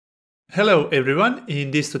Hello everyone,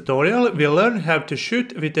 in this tutorial we'll learn how to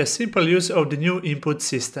shoot with a simple use of the new input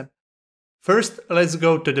system. First, let's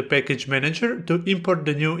go to the package manager to import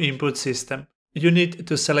the new input system. You need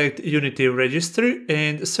to select Unity registry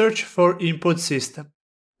and search for input system.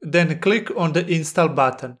 Then click on the install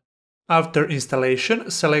button. After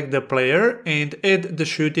installation, select the player and add the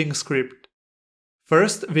shooting script.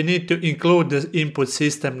 First, we need to include the input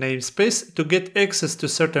system namespace to get access to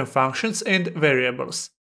certain functions and variables.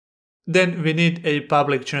 Then we need a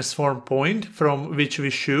public transform point from which we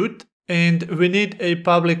shoot, and we need a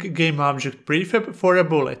public GameObject prefab for a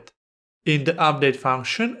bullet. In the update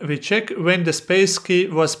function, we check when the space key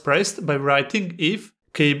was pressed by writing if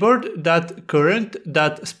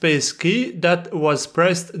keyboard.current.space key that was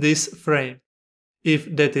pressed this frame.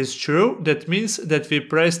 If that is true, that means that we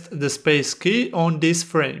pressed the space key on this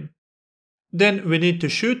frame. Then we need to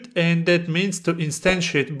shoot, and that means to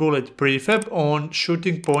instantiate bullet prefab on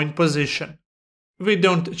shooting point position. We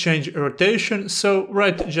don't change rotation, so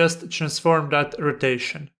write just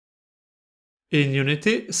transform.rotation. In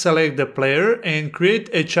Unity, select the player and create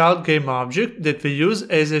a child game object that we use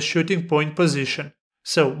as a shooting point position.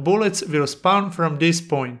 So bullets will spawn from this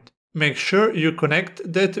point. Make sure you connect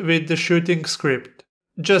that with the shooting script.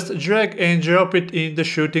 Just drag and drop it in the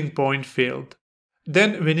shooting point field.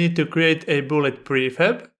 Then we need to create a bullet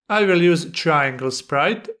prefab. I will use triangle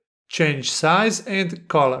sprite, change size and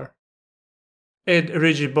color. Add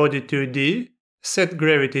rigid body 2D, set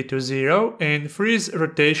gravity to 0 and freeze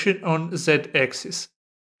rotation on Z-axis.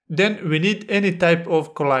 Then we need any type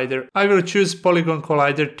of collider. I will choose polygon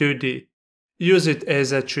collider 2D. Use it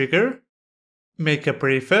as a trigger. Make a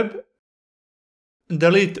prefab.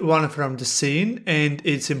 Delete one from the scene, and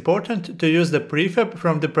it's important to use the prefab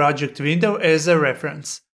from the project window as a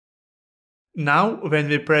reference. Now, when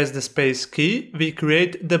we press the space key, we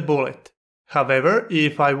create the bullet. However,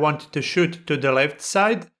 if I want to shoot to the left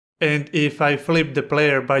side, and if I flip the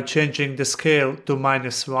player by changing the scale to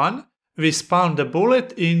 -1, we spawn the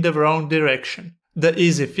bullet in the wrong direction. The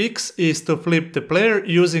easy fix is to flip the player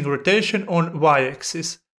using rotation on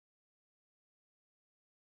Y-axis.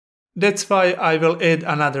 That's why I will add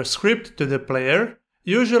another script to the player.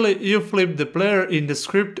 Usually you flip the player in the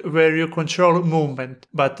script where you control movement,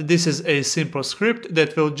 but this is a simple script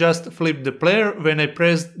that will just flip the player when I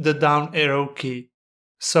press the down arrow key.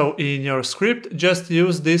 So in your script just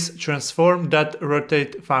use this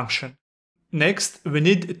transform.rotate function. Next, we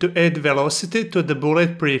need to add velocity to the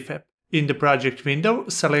bullet prefab. In the project window,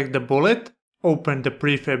 select the bullet, open the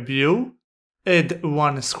prefab view, add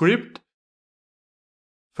one script.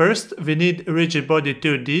 First, we need rigid body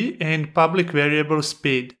 2D and public variable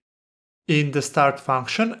speed. In the start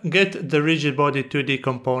function, get the rigid body 2D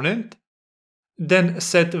component, then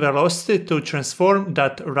set velocity to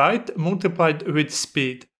transform.right multiplied with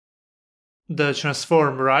speed. The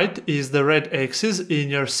transform right is the red axis in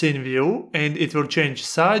your scene view, and it will change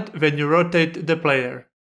side when you rotate the player.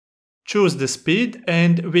 Choose the speed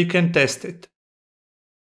and we can test it.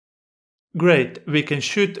 Great, we can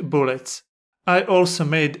shoot bullets. I also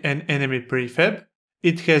made an enemy prefab.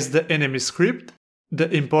 It has the enemy script. The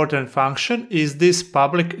important function is this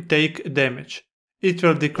public take damage. It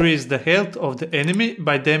will decrease the health of the enemy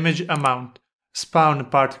by damage amount, spawn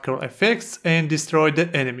particle effects and destroy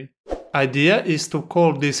the enemy. Idea is to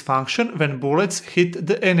call this function when bullets hit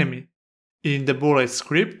the enemy. In the bullet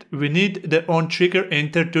script, we need the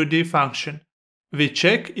onTriggerEnterToD function. We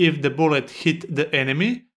check if the bullet hit the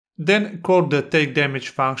enemy, then call the take damage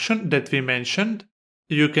function that we mentioned.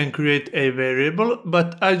 You can create a variable,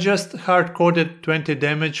 but I just hard-coded 20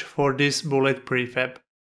 damage for this bullet prefab.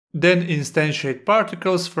 Then instantiate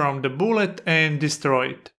particles from the bullet and destroy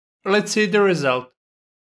it. Let's see the result.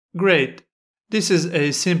 Great! This is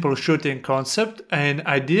a simple shooting concept, an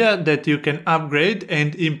idea that you can upgrade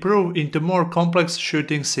and improve into more complex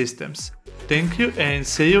shooting systems. Thank you and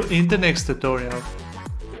see you in the next tutorial.